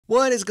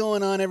What is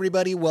going on,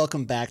 everybody?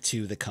 Welcome back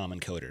to The Common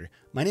Coder.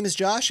 My name is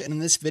Josh, and in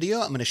this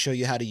video, I'm going to show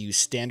you how to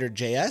use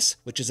StandardJS,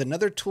 which is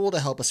another tool to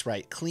help us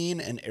write clean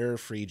and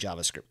error-free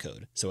JavaScript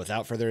code. So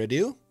without further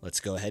ado, let's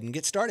go ahead and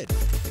get started.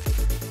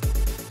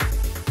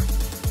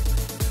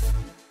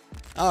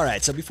 All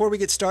right, so before we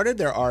get started,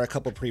 there are a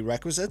couple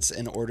prerequisites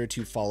in order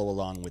to follow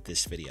along with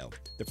this video.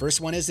 The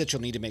first one is that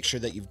you'll need to make sure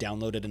that you've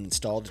downloaded and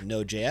installed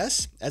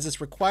Node.js, as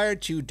it's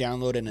required to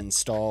download and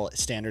install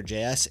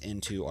StandardJS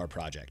into our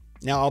project.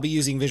 Now, I'll be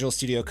using Visual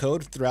Studio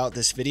Code throughout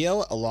this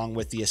video, along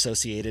with the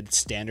associated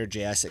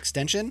StandardJS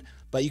extension,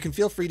 but you can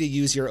feel free to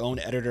use your own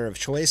editor of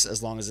choice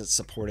as long as it's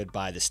supported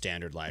by the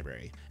standard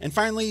library. And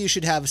finally, you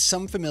should have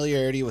some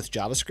familiarity with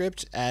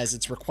JavaScript, as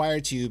it's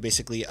required to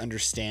basically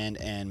understand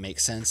and make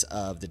sense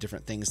of the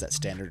different things that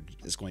Standard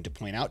is going to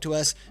point out to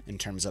us in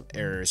terms of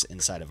errors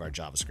inside of our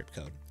JavaScript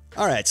code.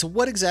 All right, so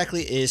what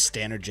exactly is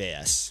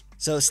StandardJS?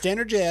 So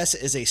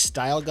StandardJS is a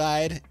style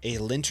guide, a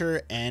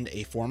linter, and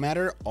a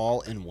formatter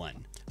all in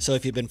one. So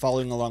if you've been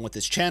following along with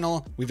this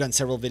channel, we've done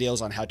several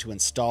videos on how to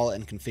install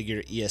and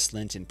configure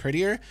ESLint in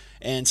Prettier,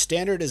 and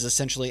Standard is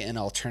essentially an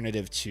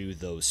alternative to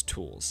those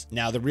tools.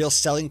 Now, the real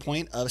selling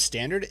point of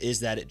Standard is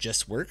that it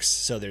just works.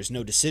 So there's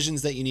no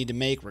decisions that you need to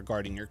make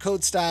regarding your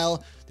code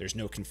style. There's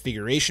no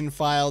configuration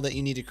file that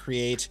you need to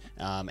create,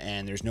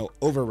 and there's no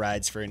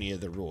overrides for any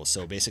of the rules.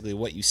 So basically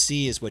what you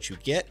see is what you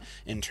get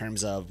in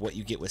terms of what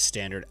you get with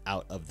Standard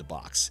out of the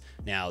box.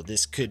 Now,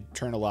 this could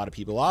turn a lot of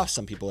people off.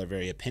 Some people are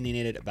very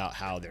opinionated about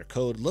how their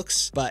code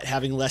looks, but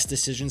having less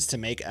decisions to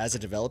make as a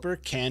developer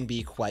can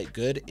be quite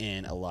good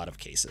in a lot of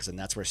cases, and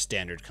that's where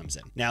Standard comes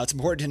in. Now, it's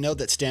important to note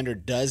that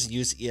Standard does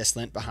use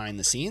ESLint behind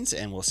the scenes,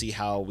 and we'll see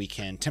how we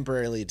can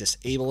temporarily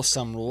disable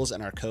some rules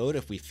in our code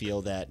if we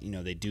feel that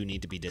they do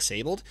need to be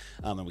disabled,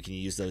 and we can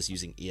use those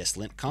using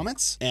ESLint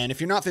comments. And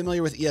if you're not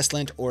familiar with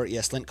ESLint or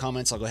ESLint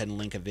comments, I'll go ahead and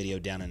link a video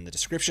down in the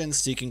description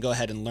so you can go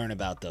ahead and learn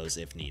about those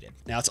if needed.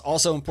 Now, it's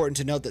also important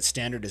to note that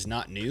Standard is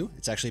not new.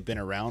 It's actually been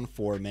around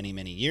for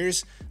many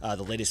years.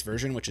 The latest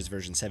version, which is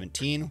version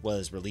 17,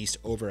 was released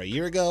over a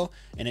year ago,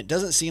 and it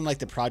doesn't seem like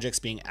the project's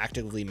being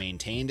actively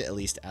maintained, at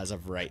least as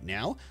of right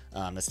now.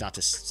 That's not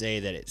to say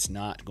that it's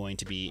not going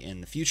to be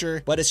in the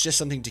future, but it's just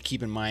something to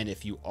keep in mind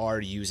if you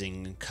are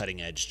using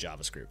cutting-edge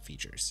JavaScript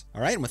features.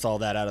 All right, and with all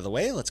that out of the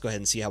way, let's go ahead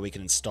and see how we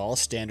can install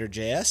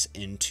StandardJS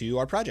into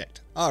our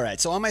project. All right,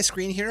 so on my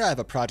screen here, I have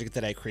a project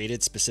that I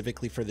created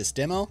specifically for this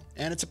demo,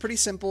 and it's a pretty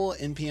simple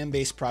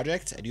NPM-based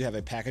project. I do have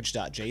a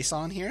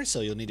package.json here,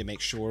 so you'll need to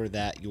make sure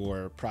that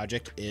your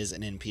project is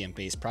an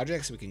NPM-based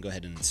project, so we can go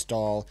ahead and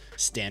install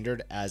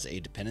Standard as a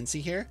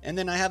dependency here. And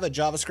then I have a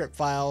JavaScript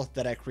file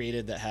that I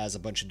created that has a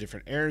bunch of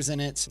different errors in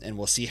it, and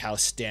we'll see how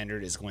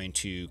Standard is going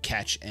to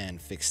catch and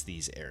fix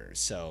these errors.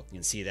 So you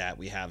can see that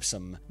we have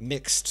some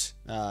mixed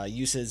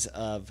uses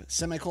of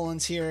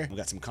semicolons here. We've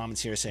got some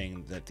comments here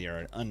saying that they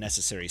are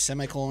unnecessary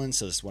semicolons.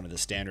 So this is one of the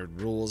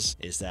standard rules,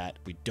 is that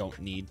we don't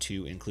need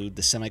to include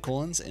the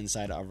semicolons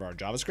inside of our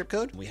JavaScript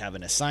code. We have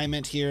an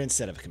assignment here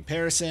instead of a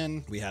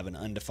comparison. We have an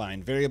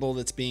undefined variable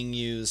that's being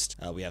used.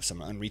 We have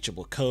some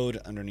unreachable code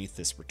underneath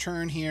this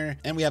return here,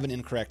 and we have an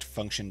incorrect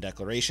function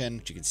declaration,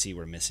 which you can see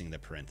we're missing the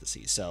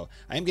parentheses. So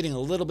I am getting a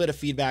little bit of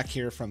feedback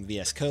here from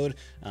VS Code,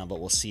 but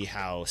we'll see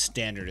how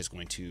Standard is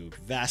going to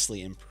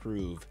vastly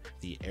improve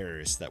the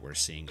errors that we're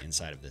seeing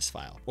inside of this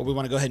file. What we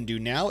want to go ahead and do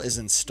now is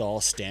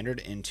install Standard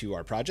into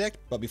our project.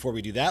 But before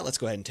we do that, let's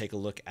go ahead and take a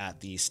look at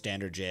the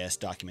StandardJS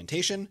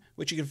documentation,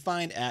 which you can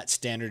find at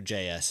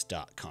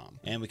standardjs.com.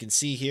 And we can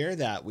see here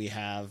that we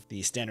have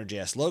the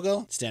StandardJS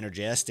logo.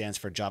 StandardJS stands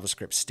for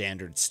JavaScript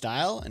Standard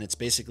Style, and it's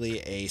basically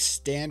a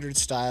standard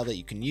style that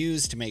you can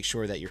use to make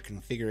sure that your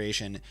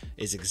configuration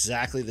is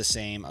exactly the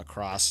same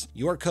across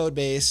your code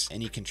base,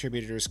 any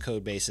contributors'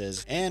 code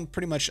bases, and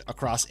pretty much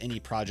across any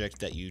project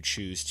that you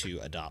choose to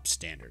adopt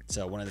Standard.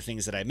 So one of the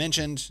things that I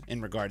mentioned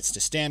in regards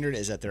to Standard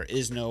is that there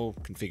is no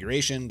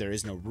configuration, there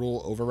is no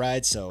rule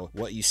override. So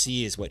what you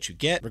see is what you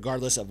get,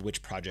 regardless of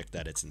which project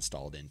that it's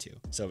installed into.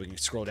 So we can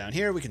scroll down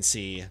here, we can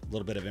see a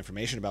little bit of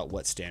information about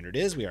what Standard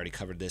is. We already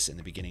covered this in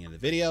the beginning of the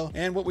video.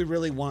 And what we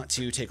really want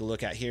to take a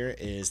look at here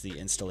is the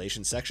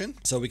installation section.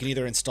 So we can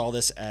either install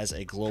this as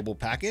a global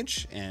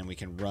package, and we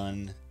can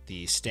run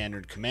the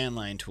standard command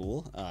line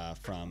tool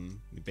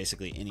from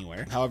basically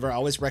anywhere. However, I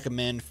always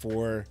recommend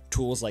for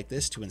tools like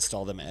this to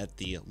install them at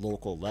the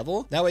local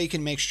level. That way you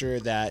can make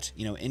sure that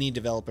any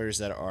developers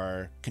that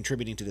are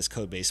contributing to this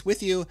code base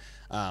with you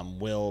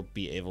will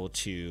be able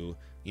to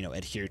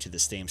adhere to the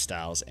same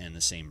styles and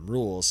the same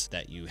rules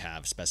that you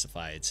have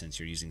specified, since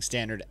you're using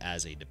Standard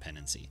as a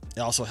dependency. It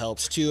also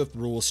helps too if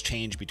rules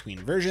change between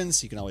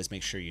versions. You can always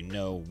make sure you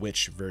know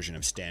which version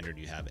of Standard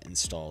you have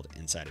installed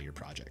inside of your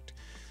project.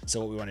 So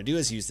what we want to do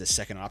is use the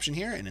second option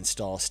here and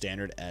install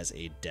Standard as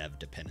a dev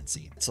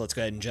dependency. So let's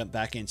go ahead and jump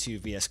back into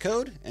VS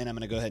Code, and I'm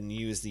going to go ahead and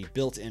use the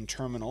built-in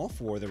terminal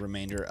for the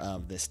remainder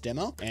of this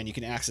demo. And you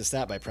can access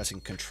that by pressing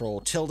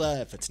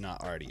Control-tilde if it's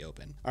not already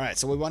open. All right,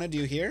 so what we want to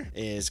do here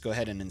is go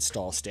ahead and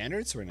install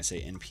Standard. So we're going to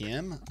say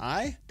npm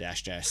i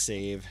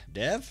 --save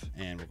dev,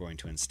 and we're going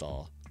to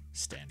install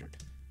Standard.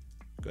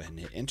 Go ahead and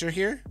hit enter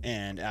here.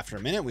 And after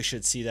a minute, we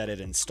should see that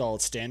it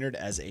installed standard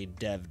as a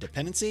dev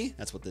dependency.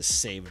 That's what this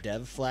save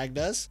dev flag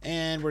does.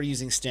 And we're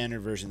using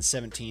standard version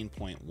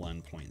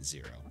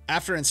 17.1.0.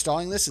 After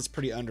installing this, it's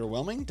pretty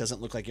underwhelming.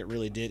 Doesn't look like it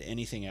really did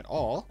anything at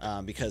all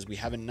because we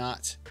haven't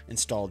not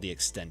installed the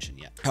extension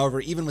yet.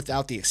 However, even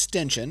without the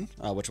extension,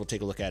 which we'll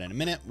take a look at in a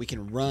minute, we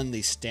can run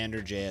the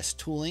StandardJS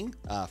tooling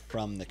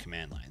from the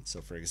command line.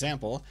 So for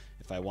example,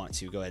 if I want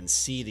to go ahead and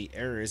see the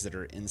errors that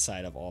are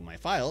inside of all my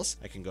files,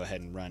 I can go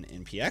ahead and run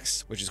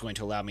npx, which is going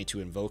to allow me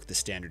to invoke the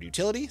standard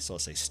utility. So I'll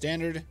say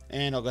standard,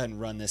 and I'll go ahead and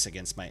run this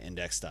against my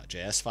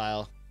index.js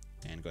file.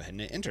 And go ahead and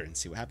hit enter and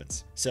see what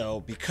happens. So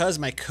because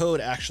my code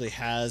actually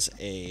has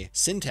a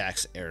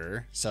syntax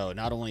error, so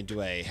not only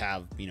do I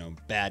have,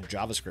 bad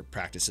JavaScript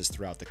practices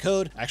throughout the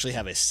code, I actually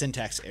have a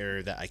syntax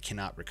error that I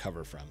cannot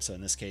recover from. So in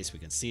this case, we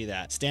can see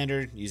that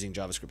standard using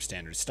JavaScript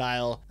Standard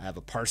Style. I have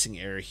a parsing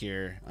error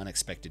here,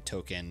 unexpected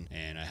token,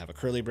 and I have a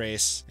curly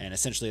brace. And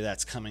essentially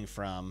that's coming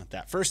from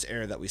that first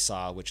error that we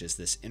saw, which is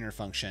this inner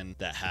function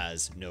that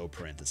has no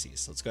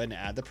parentheses. So let's go ahead and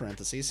add the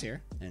parentheses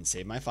here and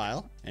save my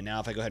file. And now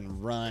if I go ahead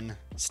and run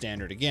standard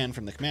again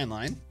from the command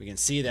line, we can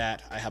see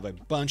that I have a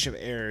bunch of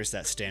errors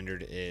that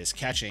standard is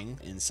catching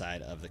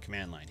inside of the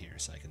command line here.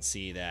 So I can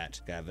see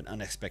that I have an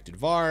unexpected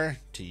var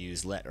to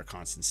use let or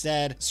const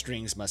instead.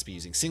 Strings must be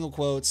using single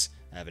quotes.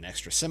 I have an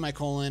extra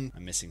semicolon.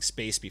 I'm missing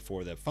space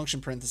before the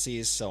function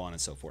parentheses, so on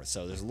and so forth.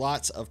 So there's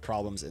lots of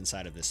problems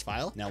inside of this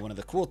file. Now, one of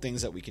the cool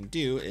things that we can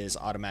do is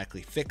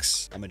automatically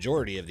fix a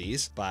majority of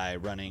these by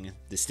running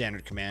the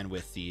standard command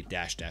with the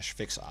 --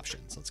 fix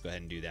option. So let's go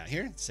ahead and do that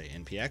here. Let's say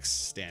npx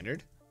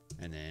standard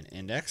and then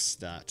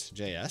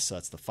index.js. So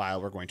that's the file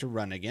we're going to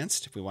run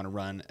against. If we want to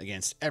run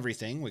against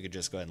everything, we could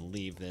just go ahead and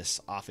leave this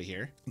off of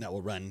here. That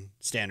will run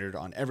standard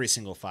on every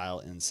single file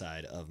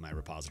inside of my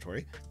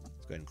repository.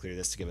 Let's go ahead and clear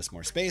this to give us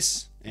more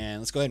space.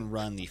 And let's go ahead and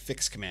run the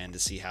fix command to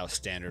see how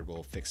standard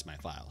will fix my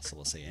file. So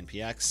we'll say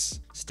npx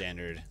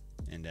standard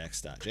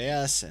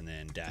index.js and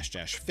then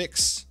 --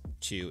 fix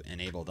to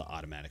enable the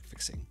automatic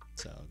fixing.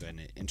 So go ahead and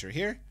hit enter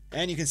here.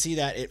 And you can see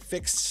that it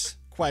fixed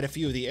quite a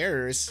few of the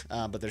errors,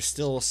 but there's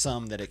still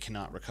some that it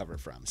cannot recover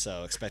from.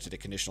 So expected a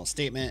conditional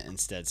statement,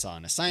 instead saw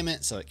an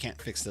assignment, so it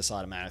can't fix this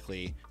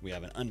automatically. We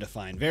have an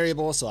undefined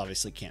variable, so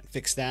obviously can't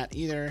fix that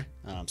either.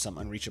 Some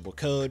unreachable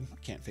code,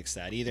 can't fix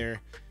that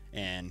either.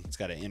 And it's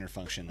got an inner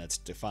function that's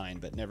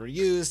defined but never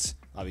used.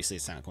 Obviously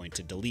it's not going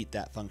to delete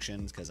that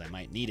function because I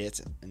might need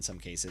it in some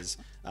cases,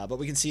 but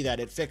we can see that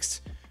it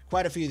fixed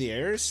quite a few of the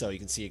errors. So you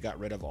can see it got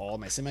rid of all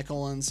my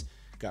semicolons,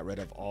 got rid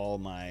of all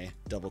my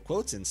double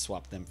quotes and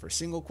swapped them for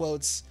single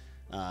quotes,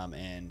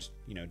 and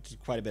did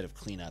quite a bit of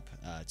cleanup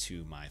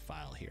to my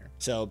file here.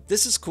 So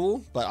this is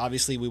cool, but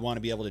obviously we want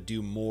to be able to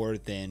do more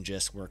than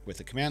just work with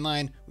the command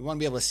line. We want to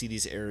be able to see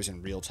these errors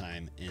in real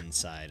time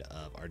inside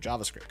of our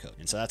JavaScript code.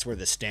 And so that's where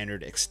the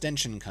standard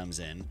extension comes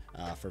in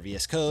for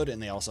VS Code, and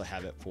they also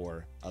have it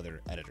for other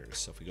editors.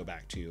 So if we go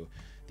back to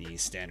the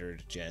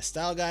StandardJS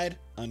Style Guide,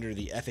 under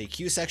the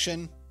FAQ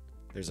section,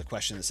 there's a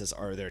question that says,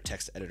 are there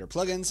text editor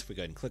plugins? If we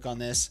go ahead and click on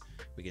this,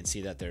 we can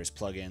see that there's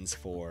plugins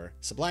for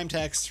Sublime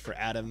Text, for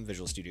Atom,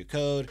 Visual Studio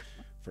Code,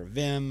 for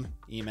Vim,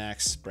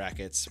 Emacs,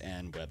 Brackets,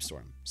 and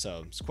WebStorm.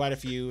 So it's quite a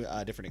few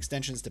different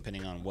extensions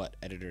depending on what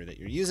editor that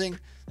you're using.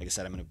 Like I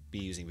said, I'm going to be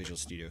using Visual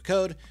Studio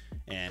Code,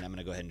 and I'm going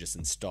to go ahead and just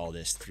install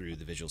this through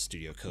the Visual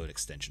Studio Code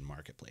extension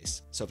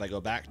marketplace. So if I go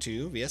back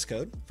to VS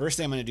Code, first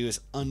thing I'm going to do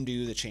is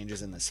undo the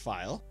changes in this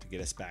file to get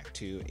us back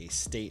to a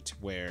state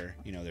where,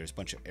 there's a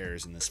bunch of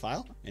errors in this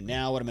file. And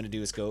now what I'm going to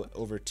do is go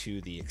over to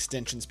the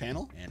extensions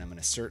panel, and I'm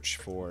going to search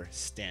for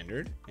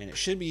standard, and it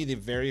should be the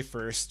very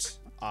first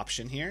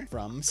option here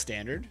from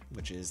standard,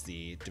 which is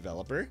the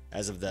developer.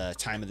 As of the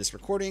time of this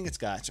recording, it's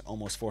got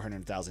almost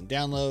 400,000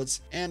 downloads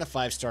and a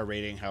 5-star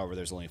rating. However,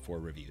 there's only 4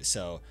 reviews.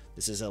 So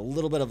this is a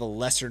little bit of a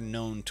lesser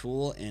known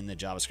tool in the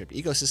JavaScript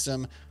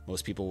ecosystem.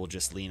 Most people will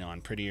just lean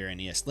on Prettier and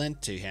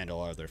ESLint to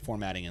handle all of their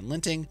formatting and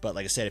linting. But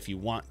like I said, if you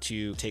want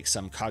to take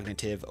some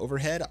cognitive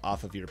overhead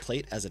off of your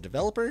plate as a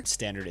developer,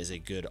 standard is a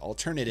good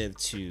alternative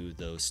to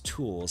those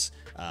tools,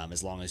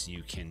 as long as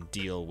you can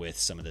deal with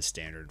some of the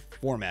standard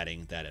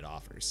formatting that it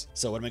offers.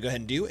 So what I'm gonna go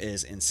ahead and do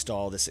is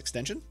install this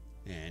extension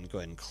and go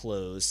ahead and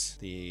close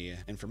the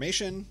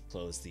information,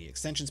 close the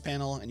extensions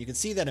panel, and you can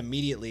see that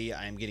immediately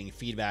I'm getting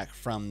feedback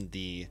from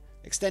the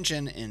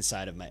extension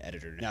inside of my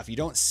editor. Now, if you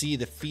don't see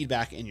the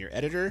feedback in your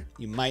editor,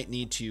 you might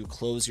need to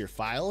close your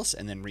files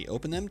and then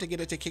reopen them to get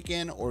it to kick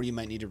in, or you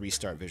might need to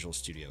restart Visual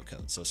Studio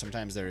Code. So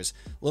sometimes there's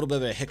a little bit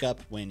of a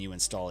hiccup when you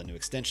install a new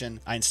extension.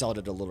 I installed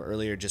it a little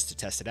earlier just to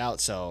test it out,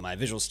 so my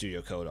Visual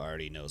Studio Code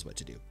already knows what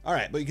to do. All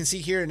right, but you can see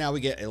here now we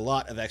get a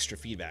lot of extra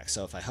feedback.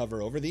 So if I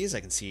hover over these, I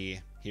can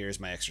see Here's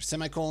my extra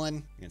semicolon.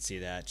 You can see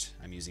that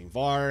I'm using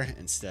var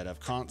instead of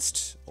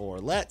const or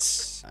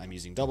let. I'm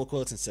using double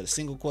quotes instead of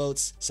single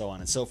quotes, so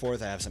on and so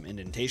forth. I have some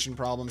indentation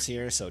problems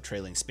here, so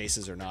trailing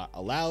spaces are not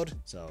allowed,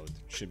 so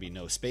there should be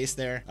no space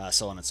there,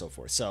 so on and so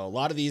forth. So a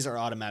lot of these are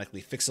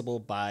automatically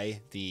fixable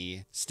by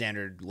the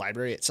standard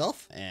library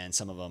itself, and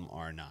some of them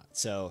are not.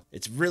 So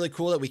it's really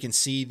cool that we can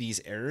see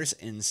these errors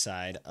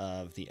inside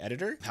of the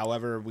editor.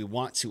 However, we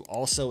want to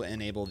also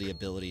enable the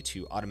ability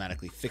to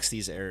automatically fix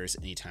these errors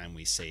anytime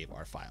we save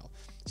our file.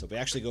 So if we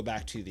actually go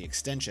back to the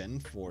extension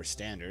for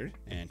standard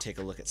and take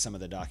a look at some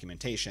of the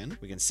documentation,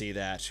 we can see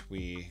that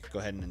we go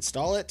ahead and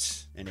install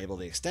it, enable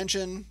the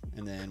extension,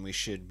 and then we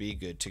should be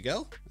good to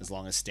go as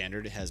long as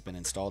standard has been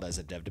installed as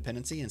a dev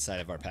dependency inside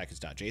of our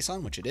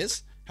package.json, which it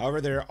is. However,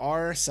 there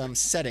are some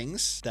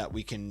settings that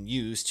we can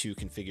use to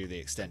configure the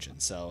extension.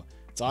 So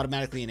it's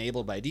automatically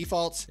enabled by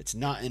default. It's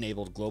not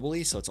enabled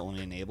globally, so it's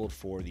only enabled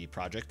for the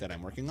project that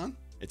I'm working on.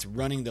 It's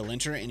running the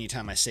linter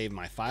anytime I save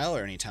my file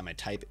or anytime I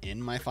type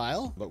in my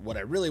file. But what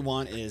I really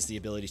want is the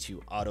ability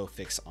to auto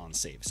fix on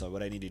save. So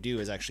what I need to do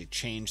is actually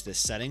change this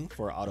setting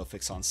for auto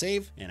fix on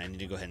save, and I need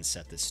to go ahead and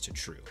set this to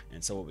true.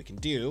 And so what we can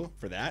do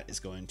for that is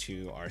go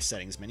into our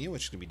settings menu,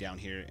 which is gonna be down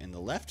here in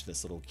the left,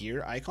 this little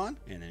gear icon,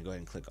 and then go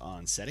ahead and click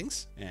on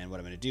settings. And what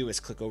I'm gonna do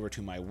is click over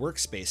to my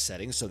workspace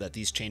settings so that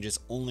these changes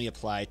only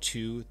apply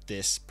to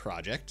this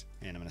project.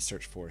 And I'm gonna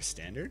search for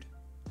standard.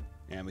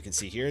 And we can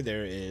see here,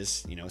 there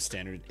is,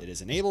 standard, it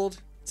is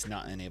enabled. It's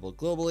not enabled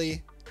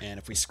globally. And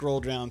if we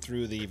scroll down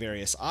through the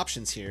various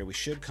options here, we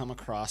should come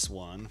across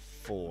one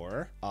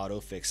for auto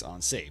fix on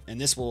save. And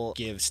this will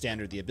give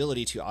standard the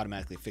ability to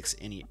automatically fix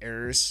any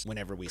errors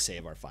whenever we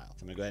save our file.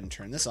 So I'm gonna go ahead and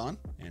turn this on,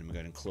 and I'm gonna go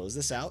ahead and close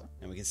this out.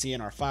 And we can see in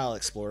our file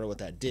explorer, what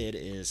that did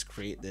is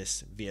create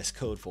this VS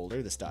Code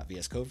folder, this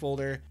 .vs code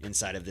folder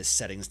inside of this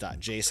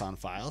settings.json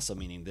file. So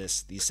meaning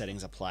these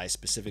settings apply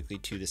specifically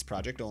to this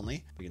project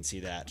only. We can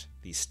see that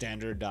the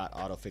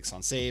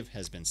standard.autofixOnSave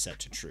has been set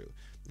to true.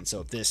 And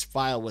so if this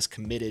file was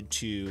committed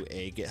to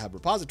a GitHub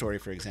repository,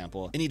 for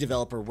example, any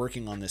developer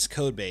working on this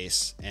code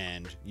base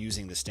and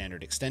using the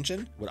standard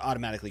extension would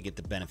automatically get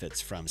the benefits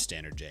from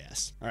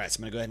StandardJS. All right, so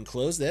I'm gonna go ahead and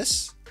close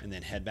this and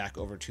then head back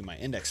over to my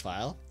index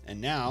file. And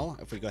now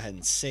if we go ahead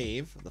and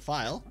save the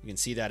file, you can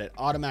see that it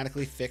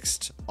automatically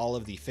fixed all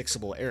of the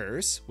fixable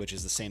errors, which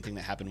is the same thing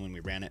that happened when we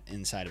ran it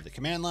inside of the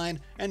command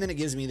line. And then it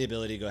gives me the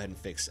ability to go ahead and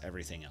fix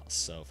everything else.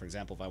 So for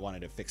example, if I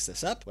wanted to fix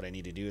this up, what I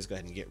need to do is go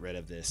ahead and get rid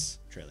of this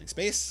trailing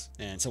space.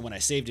 And so when I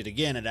saved it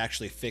again, it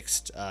actually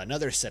fixed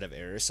another set of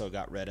errors. So it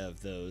got rid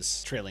of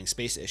those trailing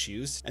space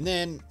issues. And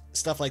then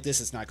stuff like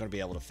this, it's not going to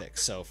be able to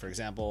fix. So for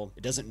example,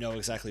 it doesn't know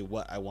exactly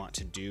what I want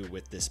to do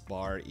with this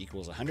bar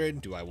equals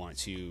 100. Do I want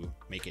to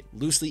make it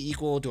loosely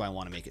equal? Do I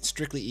want to make it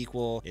strictly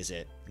equal? Is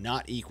it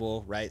not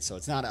equal, right? So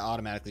it's not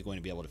automatically going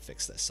to be able to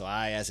fix this. So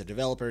I, as a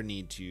developer,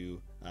 need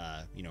to,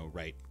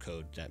 write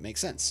code that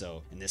makes sense.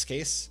 So in this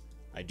case,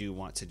 I do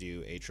want to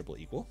do a triple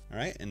equal. All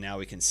right, and now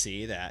we can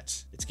see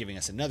that it's giving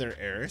us another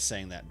error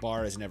saying that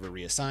bar is never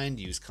reassigned,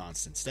 use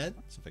const instead.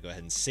 So if I go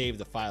ahead and save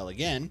the file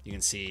again, you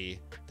can see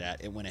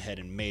that it went ahead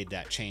and made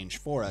that change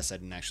for us. I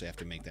didn't actually have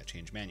to make that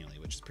change manually,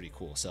 which is pretty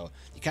cool. So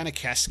you kind of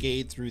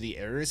cascade through the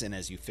errors, and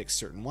as you fix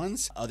certain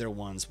ones, other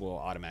ones will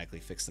automatically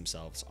fix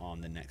themselves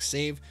on the next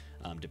save,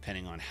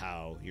 depending on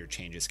how your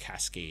changes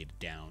cascade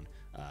down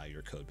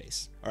your code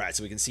base. All right,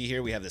 so we can see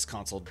here we have this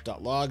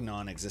console.log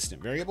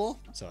non-existent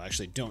variable. So I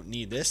actually don't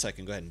need this. I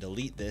can go ahead and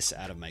delete this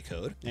out of my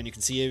code. And you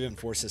can see it even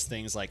forces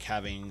things like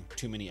having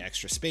too many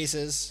extra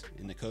spaces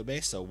in the code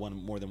base. So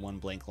more than one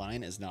blank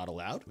line is not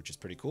allowed, which is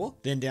pretty cool.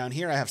 Then down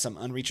here, I have some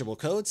unreachable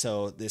code.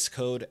 So this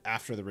code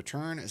after the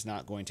return is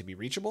not going to be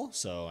reachable.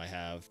 So I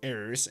have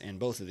errors in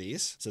both of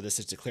these. So this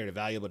is declared a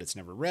value, but it's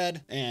never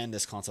read. And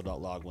this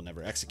console.log will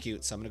never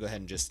execute. So I'm gonna go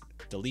ahead and just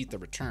delete the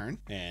return.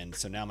 And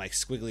so now my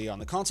squiggly on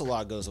the console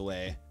log goes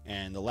away,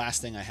 and the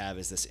last thing I have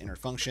is this inner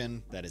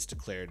function that is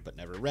declared but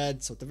never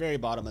read. So at the very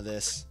bottom of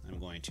this, I'm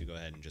going to go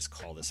ahead and just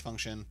call this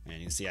function. And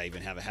you can see I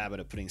even have a habit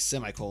of putting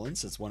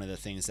semicolons. It's one of the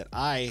things that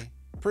I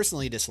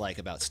personally dislike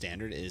about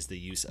standard is the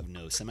use of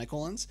no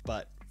semicolons,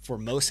 but for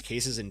most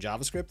cases in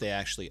JavaScript, they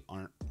actually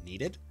aren't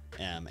needed.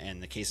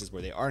 And the cases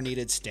where they are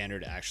needed,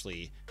 standard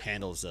actually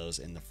handles those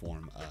in the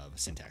form of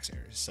syntax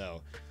errors.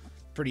 So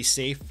pretty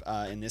safe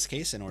in this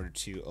case in order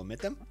to omit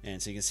them.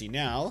 And so you can see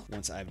now,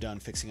 once I've done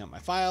fixing up my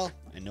file,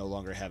 I no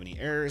longer have any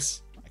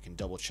errors. I can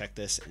double check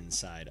this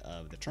inside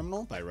of the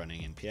terminal by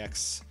running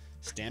npx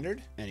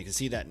standard. And you can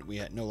see that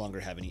we no longer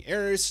have any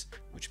errors,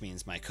 which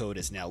means my code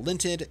is now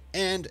linted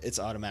and it's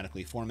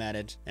automatically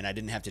formatted. And I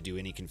didn't have to do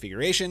any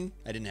configuration.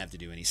 I didn't have to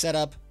do any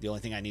setup. The only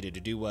thing I needed to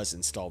do was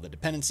install the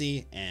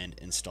dependency and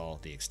install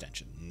the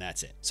extension, and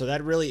that's it. So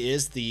that really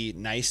is the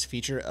nice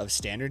feature of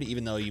standard,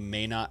 even though you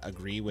may not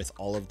agree with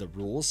all of the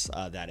rules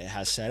that it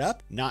has set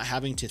up. Not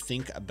having to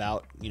think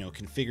about,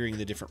 configuring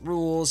the different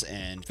rules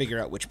and figure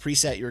out which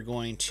preset you're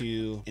going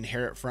to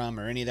inherit from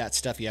or any of that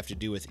stuff you have to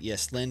do with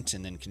ESLint,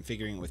 and then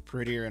configuring it with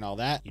Prettier and all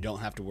that. You don't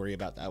have to worry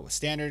about that with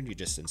standard. You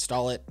just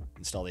install it,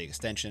 install the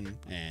extension,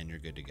 and you're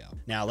good to go.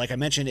 Now, like I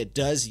mentioned, it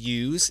does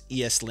use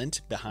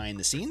ESLint behind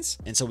the scenes.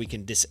 And so we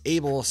can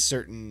disable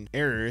certain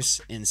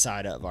errors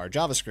inside of our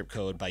JavaScript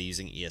code by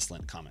using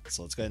ESLint comments.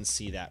 So let's go ahead and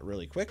see that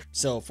really quick.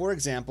 So for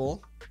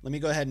example, let me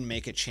go ahead and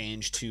make a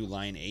change to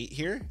line 8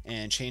 here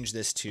and change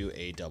this to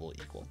a double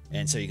equal.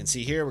 And so you can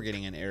see here, we're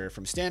getting an error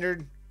from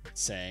standard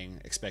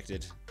saying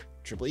expected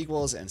triple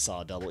equals and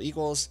saw double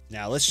equals.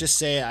 Now let's just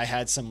say I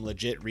had some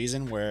legit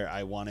reason where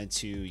I wanted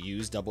to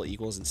use double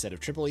equals instead of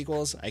triple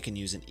equals. I can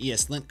use an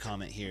ESLint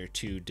comment here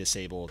to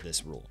disable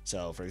this rule.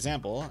 So for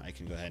example, I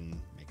can go ahead and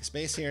make a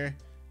space here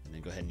and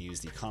then go ahead and use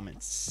the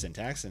comment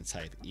syntax and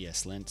type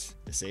ESLint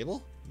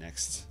disable.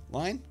 Next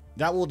line.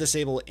 That will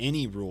disable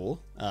any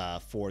rule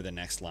for the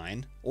next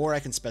line, or I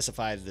can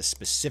specify the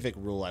specific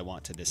rule I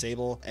want to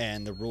disable.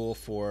 And the rule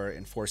for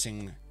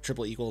enforcing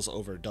triple equals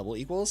over double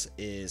equals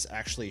is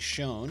actually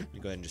shown. Let me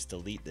go ahead and just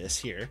delete this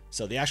here.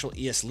 So the actual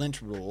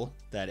ESLint rule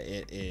that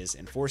it is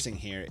enforcing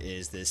here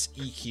is this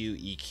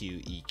EQ,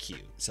 EQ, EQ.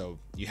 So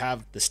you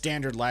have the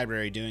standard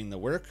library doing the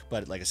work,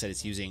 but like I said,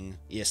 it's using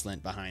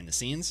ESLint behind the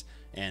scenes.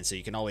 And so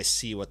you can always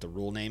see what the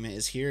rule name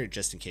is here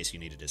just in case you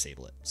need to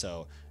disable it.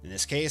 So in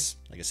this case,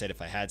 like I said,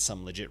 if I had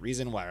some legit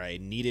reason why I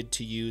needed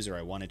to use or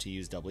I wanted to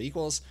use double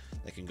equals,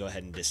 I can go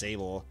ahead and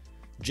disable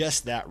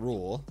just that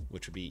rule,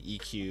 which would be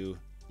EQ,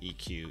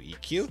 EQ,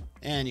 EQ.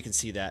 And you can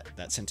see that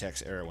that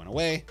syntax error went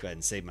away. Go ahead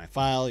and save my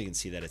file. You can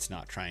see that it's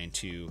not trying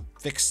to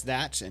fix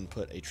that and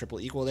put a triple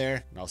equal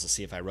there. And also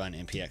see if I run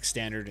npx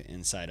standard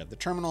inside of the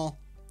terminal,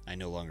 I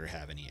no longer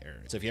have any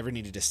errors. So if you ever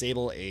need to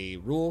disable a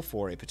rule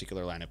for a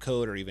particular line of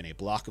code or even a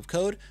block of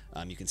code,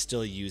 you can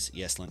still use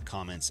ESLint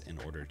comments in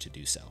order to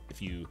do so.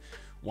 If you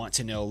want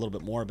to know a little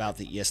bit more about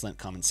the ESLint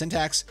comment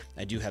syntax,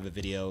 I do have a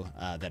video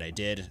that I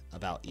did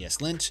about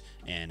ESLint,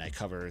 and I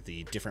cover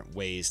the different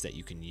ways that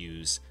you can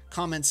use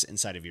comments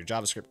inside of your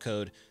JavaScript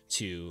code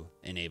to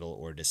enable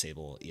or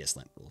disable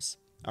ESLint rules.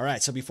 All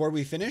right, so before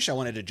we finish, I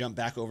wanted to jump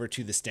back over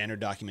to the standard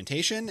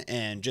documentation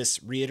and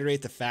just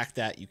reiterate the fact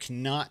that you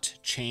cannot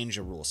change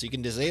a rule. So you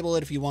can disable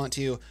it if you want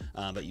to,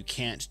 but you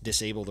can't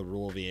disable the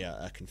rule via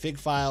a config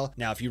file.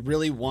 Now, if you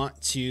really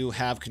want to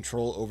have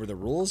control over the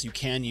rules, you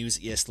can use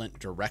ESLint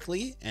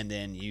directly and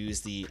then use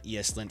the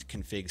ESLint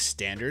config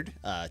standard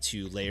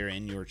to layer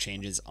in your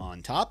changes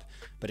on top.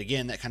 But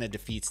again, that kind of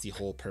defeats the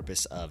whole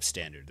purpose of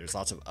standard. There's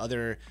lots of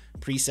other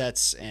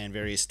presets and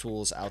various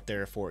tools out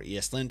there for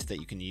ESLint that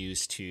you can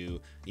use to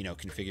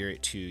configure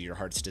it to your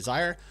heart's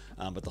desire.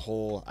 But the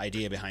whole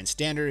idea behind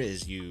standard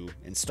is you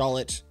install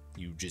it,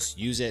 you just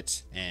use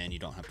it, and you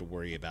don't have to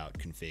worry about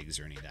configs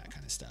or any of that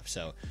kind of stuff.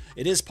 So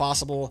it is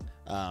possible,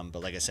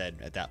 but like I said,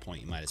 at that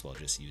point, you might as well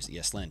just use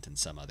ESLint and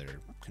some other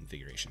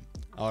configuration.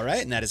 All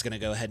right, and that is going to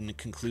go ahead and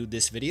conclude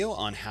this video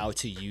on how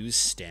to use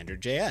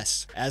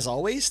StandardJS. As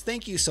always,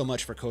 thank you so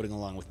much for coding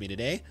along with me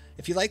today.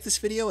 If you liked this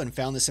video and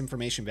found this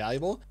information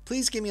valuable,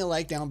 please give me a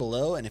like down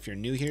below, and if you're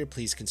new here,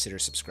 please consider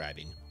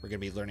subscribing. We're going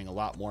to be learning a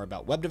lot more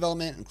about web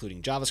development,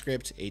 including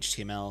JavaScript,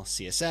 HTML,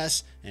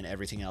 CSS, and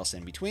everything else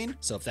in between.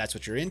 So if that's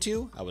what you're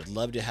into, I would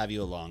love to have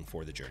you along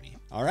for the journey.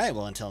 All right,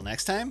 well, until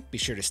next time, be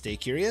sure to stay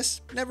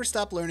curious, never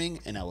stop learning,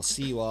 and I will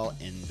see you all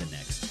in the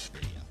next